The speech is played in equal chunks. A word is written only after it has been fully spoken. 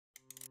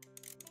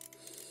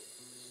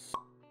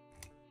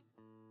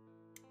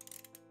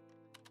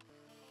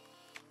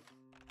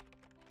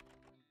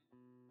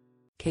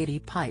Katie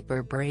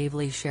Piper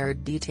bravely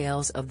shared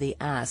details of the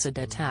acid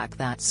attack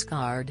that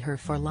scarred her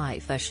for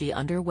life as she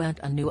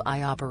underwent a new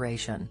eye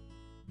operation.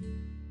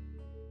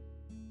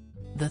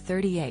 The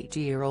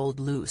 38-year-old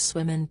Loose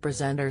Women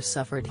presenter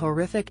suffered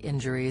horrific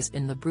injuries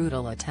in the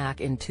brutal attack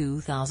in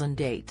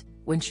 2008,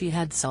 when she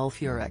had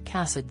sulfuric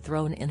acid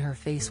thrown in her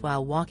face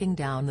while walking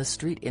down the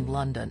street in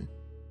London.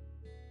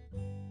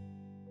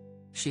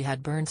 She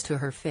had burns to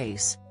her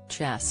face,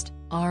 chest,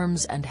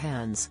 arms and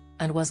hands,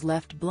 and was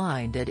left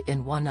blinded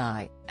in one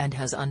eye, and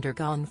has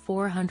undergone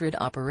 400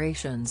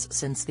 operations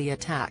since the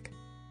attack.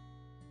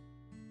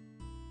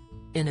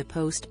 In a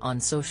post on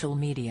social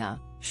media,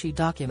 she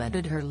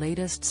documented her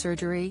latest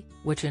surgery,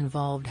 which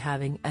involved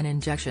having an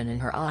injection in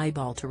her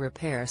eyeball to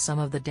repair some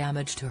of the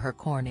damage to her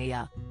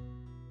cornea.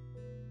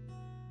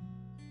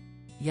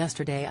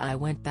 "Yesterday I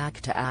went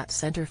back to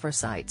Center for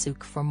Sightseeing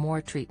for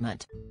more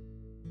treatment.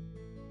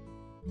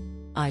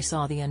 I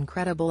saw the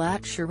incredible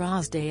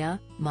Shiraz Daya,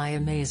 my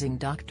amazing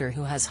doctor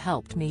who has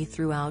helped me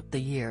throughout the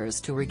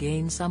years to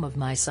regain some of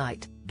my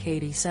sight,"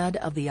 Katie said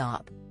of the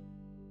op.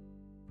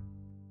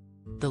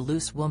 The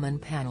Loose Woman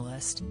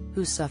panelist,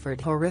 who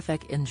suffered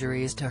horrific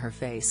injuries to her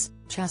face,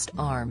 chest,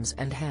 arms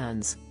and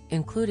hands,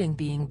 including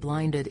being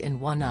blinded in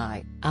one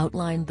eye,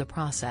 outlined the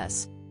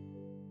process.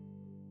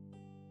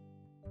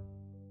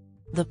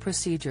 "The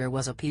procedure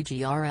was a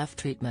PGRF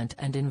treatment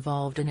and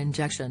involved an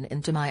injection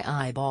into my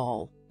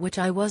eyeball, which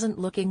I wasn't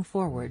looking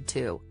forward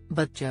to,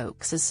 but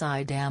jokes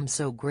aside, I'm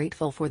so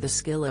grateful for the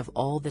skill of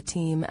all the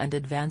team and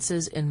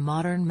advances in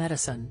modern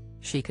medicine,"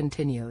 she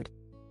continued.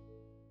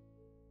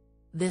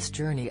 "This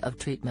journey of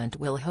treatment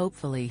will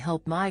hopefully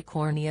help my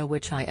cornea,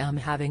 which I am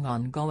having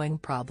ongoing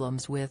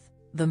problems with,"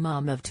 the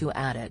mom of two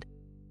added.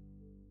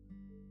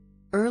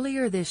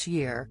 Earlier this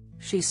year,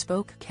 she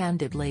spoke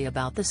candidly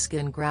about the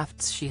skin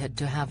grafts she had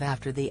to have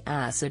after the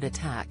acid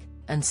attack,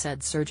 and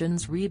said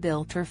surgeons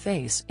rebuilt her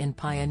face in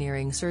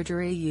pioneering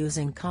surgery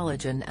using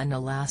collagen and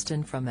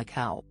elastin from a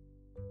cow.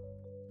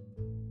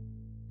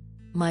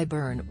 "My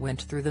burn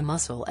went through the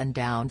muscle and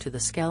down to the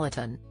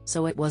skeleton,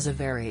 so it was a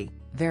very,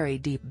 very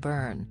deep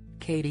burn,"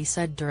 Katie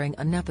said during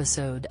an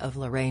episode of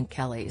Lorraine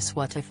Kelly's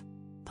What If?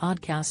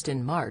 Podcast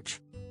in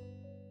March.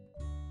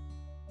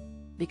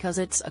 "Because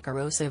it's a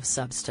corrosive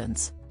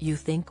substance, you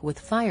think with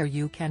fire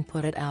you can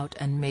put it out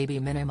and maybe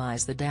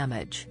minimize the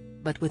damage,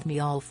 but with me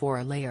all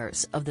 4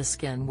 layers of the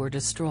skin were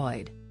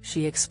destroyed,"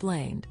 she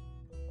explained.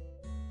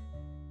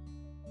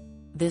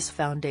 "This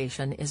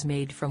foundation is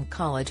made from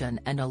collagen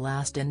and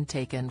elastin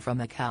taken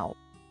from a cow.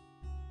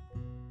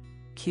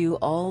 Cue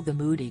all the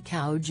moody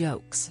cow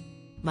jokes.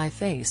 My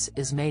face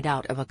is made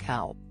out of a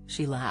cow,"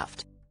 she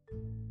laughed.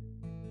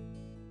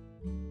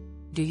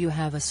 Do you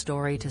have a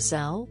story to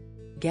sell?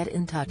 Get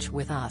in touch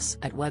with us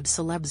at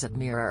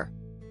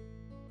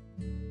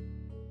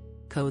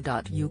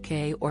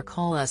webcelebs@mirror.co.uk or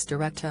call us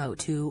direct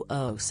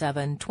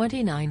 0207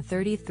 29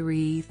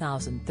 33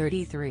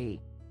 033.